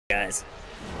guys.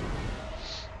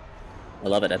 I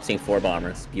love it. I'm seeing 4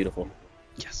 bombers. Beautiful.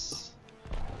 Yes.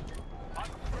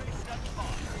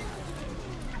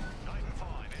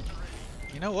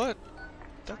 You know what?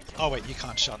 Oh wait, you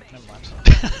can't shot. Never mind.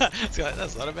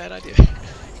 That's not a bad idea.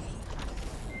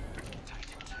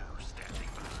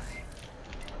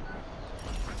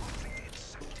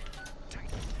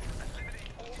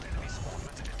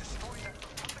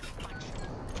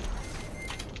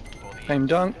 Aim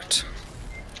dunked.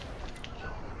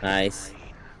 Nice.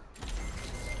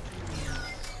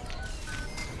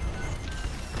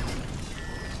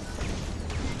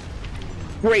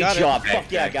 Great Got it. job. Okay,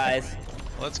 Fuck yeah, okay. guys.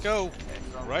 Let's go.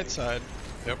 Right side.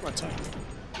 Yep, right side.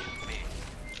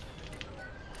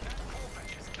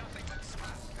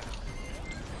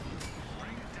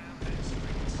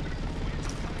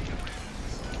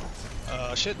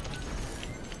 Shit.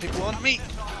 People on me.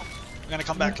 I'm gonna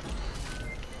come back.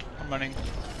 I'm running.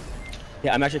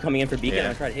 Yeah, I'm actually coming in for beacon. Yeah. I'm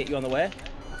gonna try to hit you on the way.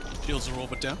 Shields are all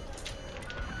but down.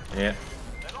 Yeah.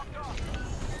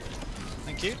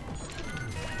 Thank you.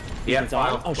 Yeah. Beacon's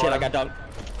on. Oh shit, I got dunked.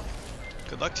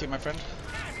 Good luck to you, my friend.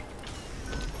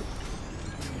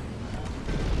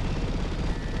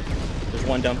 There's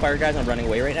one dumbfire, guys. I'm running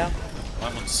away right now.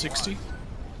 I'm on 60.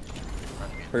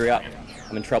 Hurry up.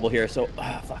 I'm in trouble here, so...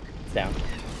 fuck. It's down.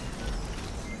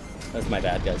 That's my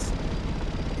bad, guys.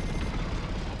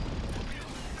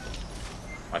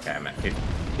 Okay, I'm at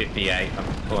 58. I'm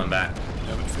pulling back.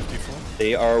 Yeah, I'm at 54.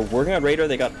 They are working on radar.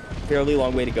 They got a fairly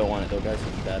long way to go on it, though, guys.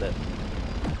 That's about it.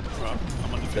 Right,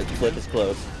 I'm on the The 50. flip is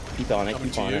close. Keep on it. Coming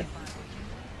Keep to on you. it.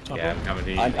 Top Yeah, right. I'm coming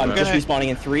to you. I'm just respawning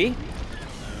in 3.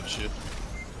 Oh, shit.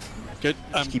 Get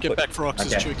keep get put- back for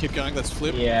Ox's. Okay. Chew. Keep going. That's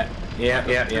flip. Yeah.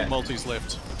 Two multis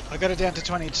left. I got it down to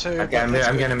 22. Okay, but I'm that's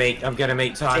gonna good.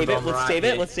 meet time Save it. bomb Let's right save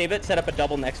here. it. Let's save it. Set up a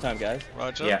double next time, guys.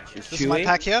 Roger. Yeah. Just This is my Chewy.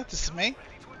 pack here. This is me.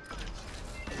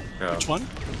 Go. Which one?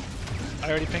 I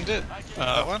already pinged it.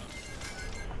 That one.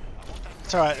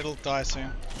 It's alright, it'll die soon.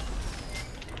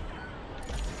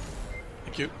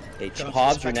 Thank you. Hey, Going for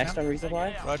Hobbs, this you're pack next now. on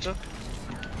resupply. Roger.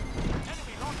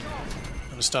 I'm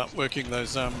gonna start working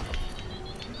those combat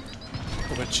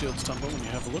shields, Tumble, when you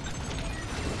have a look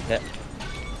Yeah.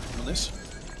 on this.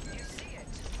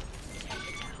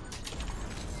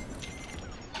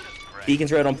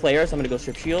 Beacon's right on players. I'm gonna go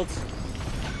strip shields.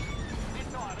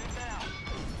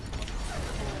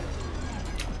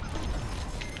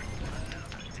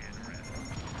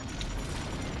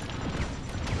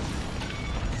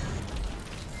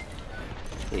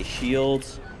 Okay,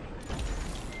 shields.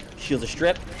 Shields are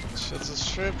stripped. Shields are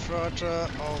stripped, Roger.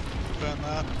 I'll burn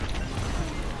that.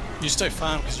 You stay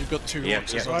farm because you've got 2 Yeah,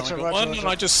 Oxes. yeah. I've Roger, only got roger, one, and roger.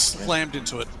 I just slammed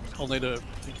into it. I'll need a.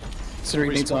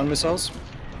 Cedric needs on missiles.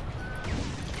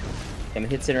 I'm gonna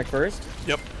hit Cedric first.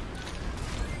 Yep.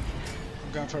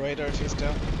 I'm going for Raider if he's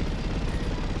down.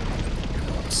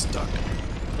 I'm stuck.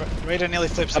 Raider nearly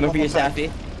flips. I'm One gonna be more your time.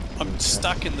 Safi. I'm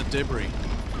stuck in the debris.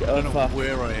 I Oh don't know fuck.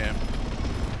 where I am.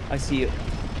 I see you.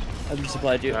 I've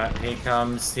resupplied you. Right, here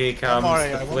comes One more AI,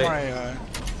 the one flip. more AI.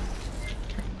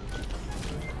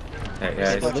 Hey, If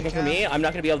guys. you're looking for me, I'm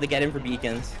not gonna be able to get in for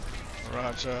beacons.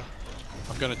 Roger.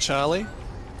 I'm going to Charlie.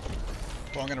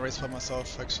 Well, I'm gonna respawn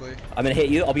myself actually. I'm gonna hit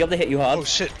you. I'll be able to hit you, Hobbs. Oh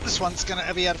shit, this one's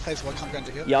gonna be out of phase. Well, I'm going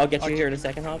to heal. Yeah, I'll get you Okay. here in a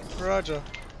second, Hobbs. Roger.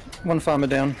 One farmer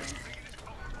down.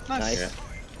 Nice. Nice. Yeah.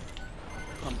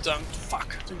 I'm dunked.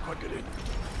 Fuck. Didn't quite get in.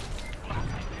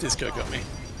 Disco got me.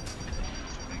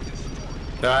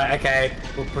 Right, okay,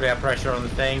 we'll put our pressure on the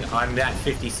thing. I'm at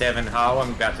 57 hull.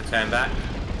 I'm about to turn back.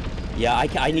 Yeah,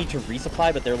 I need to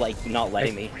resupply, but they're like not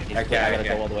letting me. Okay, I gotta okay.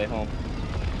 go all the way home.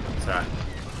 That's right.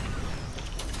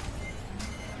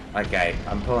 Okay,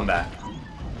 I'm pulling back.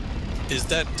 Is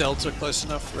that delta close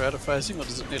enough for out of phasing, or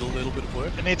does it need a little bit of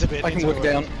work? It needs a bit. I needs can a work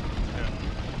bit of down.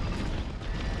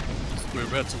 We're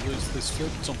about to lose this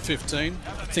flip. It's on 15.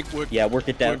 I think work. Yeah, work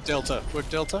it down. Work delta. Work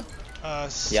delta. Yeah.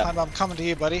 Simon, I'm coming to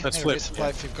you, buddy. That's Need a flip, resupply yeah.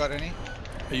 if you've got any.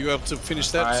 Are you able to finish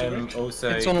that? I'm Cedric? also.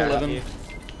 It's on back 11. here.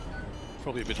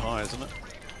 Probably a bit high, isn't it?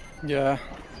 Yeah.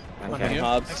 Okay. Yeah.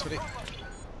 Hobbs. Thanks, buddy.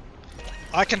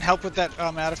 I can help with that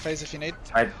out of phase if you need.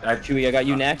 I Chewy, I got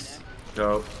you next.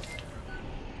 go.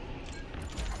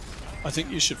 I think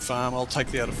you should farm. I'll take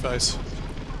the out of phase.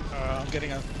 I'm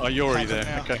getting a. Oh, you're already there.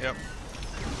 Now. Okay. Yep.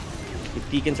 The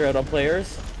beacons are out on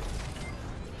players.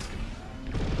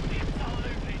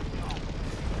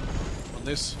 On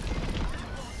this.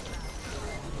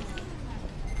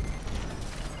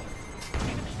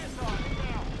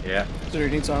 Yeah.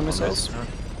 Cedric needs on missiles.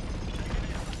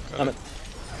 I'm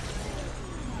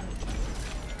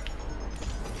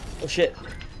Oh shit.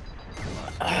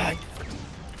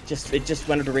 It just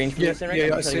went out of range for Yeah, you, Cedric. yeah, I'm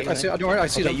I trying to see, get I see. you. Don't worry, I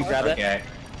see Okay, that. you grab it. Okay.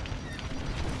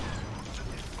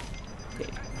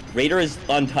 Raider is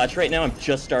untouched right now. I'm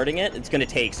just starting it. It's gonna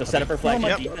take. So set up reflection.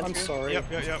 my defense I'm here. sorry. Yep.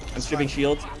 I'm stripping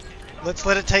shields. Let's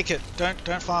let it take it. Don't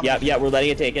farm. Yeah, we're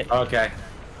letting it take it. Okay.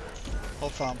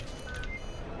 Hold farm.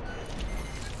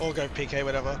 Or go PK,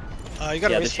 whatever. You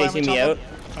got Yeah, a they're respawn chasing me out.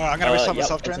 Alright, I'm gonna respawn Yep,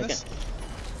 myself 1 during this. second.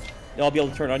 I'll be able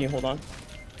to turn it on you. Hold on.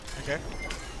 Okay.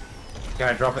 Can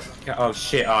I drop it? Oh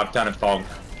shit! Oh, I've done a bonk.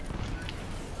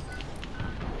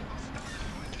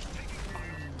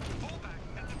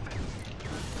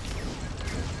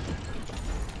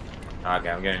 Okay,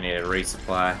 I'm gonna need a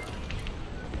resupply.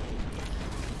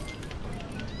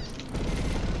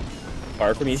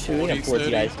 Far from you shooting. I'm 40, towards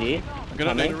the 30. ISD. I'm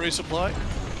gonna need a resupply.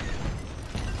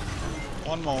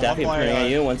 One more. Daffy, I'm turning on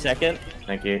you. 1 second.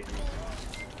 Thank you.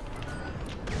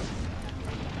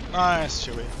 Nice,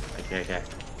 Chewie. Okay.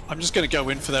 I'm just gonna go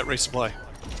in for that resupply.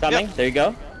 Coming. There you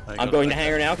go. I I'm got going it. to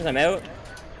hangar now because I'm out.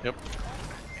 Yep.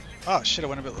 Oh shit, I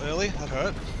went a bit early. That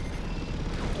hurt.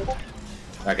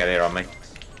 Okay, they're on me.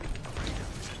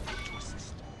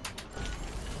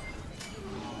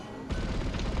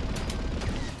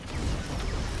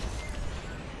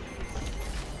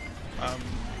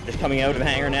 Just coming out of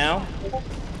hangar now.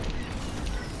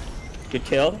 Good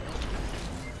kill.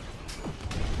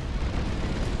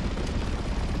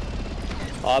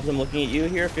 Hobbs, I'm looking at you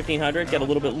here. 1500. Get a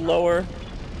little bit lower.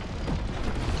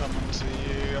 Coming to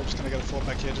you. I'm just gonna get a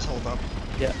 4-pack here. Just hold up.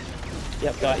 Yep.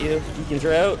 Yep, got you. Beacons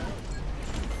are out.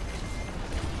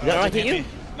 Is that not didn't hit you? me.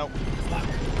 Nope.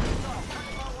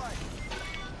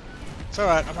 It's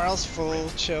alright. My morale's full.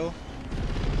 Chill.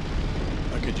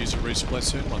 I could use a resupply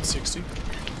soon. 160.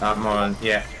 I'm on.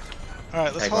 Yeah.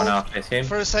 Alright, let's Take hold one off. It's him.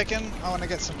 for a second. I want to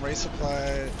get some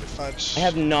resupply. Fudge. I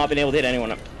have not been able to hit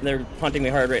anyone. They're hunting me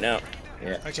hard right now.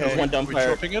 Yeah. Okay. There's one Are dump we fire.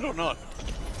 dropping it or not?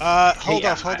 Hold Hey,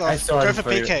 off. I saw Go him for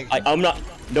for you. PK. I'm not.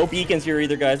 No beacons here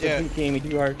either, guys. They're Yeah. PKing me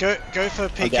too hard. Go for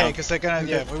PK down. because they're gonna.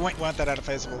 Yeah, we want that out of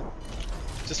phasable.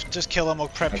 Just kill them or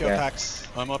prep your Okay. packs.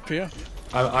 I'm up here.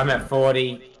 I'm at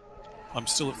 40. I'm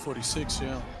still at 46.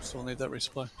 Yeah. Still need that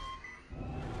resupply.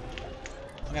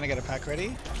 I'm gonna get a pack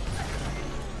ready.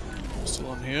 Still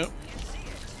on here.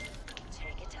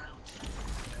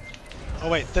 Oh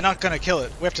wait, they're not gonna kill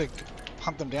it. We have to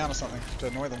hunt them down or something to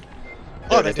annoy them. There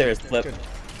Oh, it they is, there did. it is, flip. Good.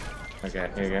 Okay,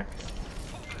 here you go.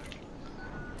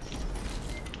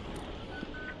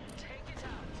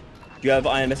 Do you have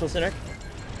ion missile center?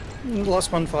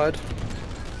 Last one fired.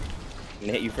 I'm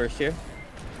gonna hit you first here.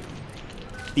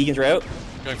 Beacons are out.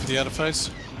 Going for the outer face.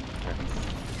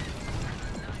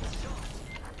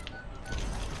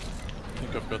 I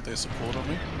think I've got their support on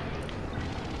me.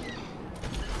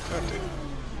 God, dude.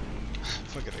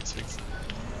 Fuck it, X-Fix.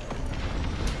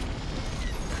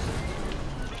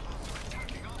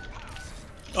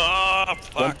 Ah,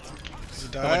 fuck. Has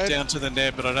he I went died? down to the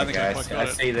net, but I don't think I Okay, quite so got I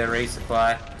it. see the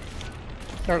resupply.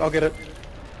 Alright, I'll get it.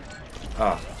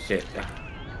 Oh shit.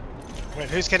 Wait,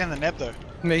 who's getting the neb though?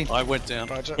 Me. I went down.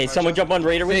 Roger. Hey, someone jump on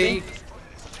Raider with me.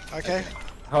 Okay.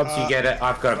 Hobbs, you get it.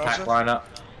 I've got a pack Roger. line up.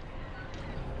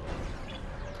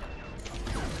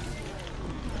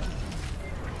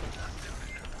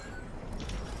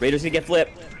 Raiders gonna get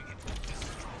flipped.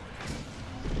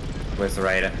 Where's the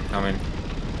raider? Coming.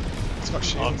 It's got Oh,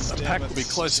 shields. a damn pack it. will be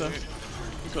closer.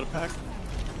 We've got a pack.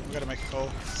 We gotta make a call.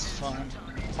 It's fine.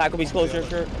 Pack will be closer,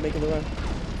 sure. I'm making the run.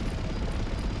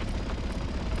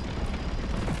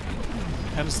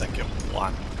 How does that get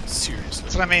one? Seriously.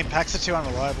 That's what I mean. Packs are too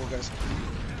unreliable, guys.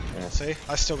 Yeah. See?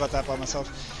 I still got that by myself.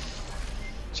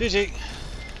 GG.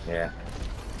 Yeah.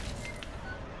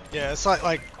 Yeah, it's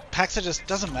like packs are just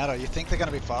doesn't matter. You think they're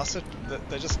gonna be faster,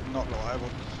 they're just not reliable.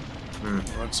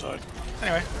 Right side.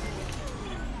 Anyway,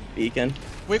 Beacon.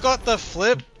 we got the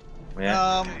flip.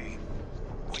 Yeah.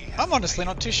 I'm honestly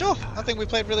not too sure. I think we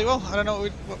played really well. I don't know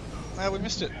how we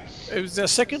missed it. It was our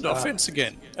second offense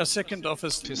again. Our second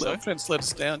offense slow? let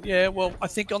us down. Yeah, well, I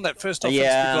think on that first offense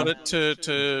Yeah. we got it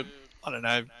to I don't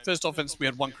know. First offense we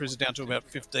had one cruiser down to about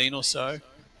 15 or so,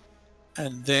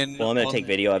 and then Well, I'm gonna take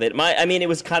video of it. I mean, it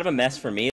was kind of a mess for me.